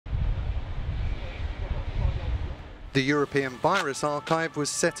The European Virus Archive was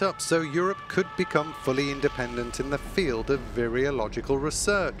set up so Europe could become fully independent in the field of virological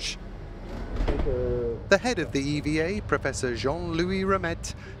research. The head of the EVA, Professor Jean Louis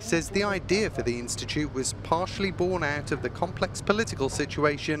Romette, says the idea for the institute was partially born out of the complex political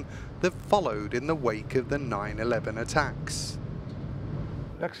situation that followed in the wake of the 9/11 attacks.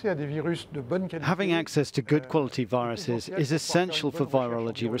 Having access to good quality viruses is essential for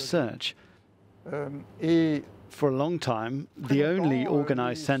virology research. For a long time, the only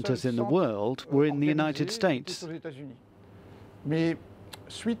organized centers in the world were in the United States.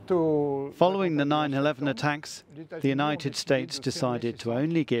 Following the 9/11 attacks, the United States decided to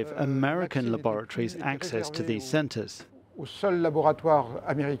only give American laboratories access to these centers.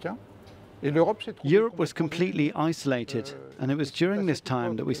 Europe was completely isolated, and it was during this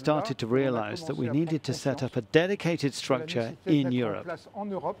time that we started to realize that we needed to set up a dedicated structure in Europe.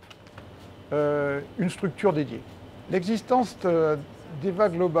 The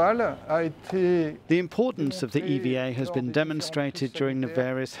importance of the EVA has been demonstrated during the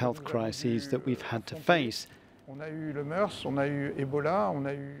various health crises that we've had to face.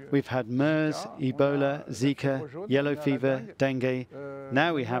 We've had MERS, Ebola, Zika, yellow fever, dengue.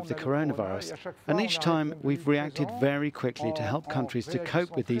 Now we have the coronavirus. And each time we've reacted very quickly to help countries to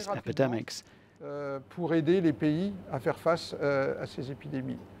cope with these epidemics.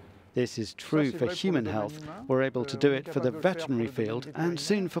 This is true for human health. We're able to do it for the veterinary field and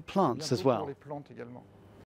soon for plants as well.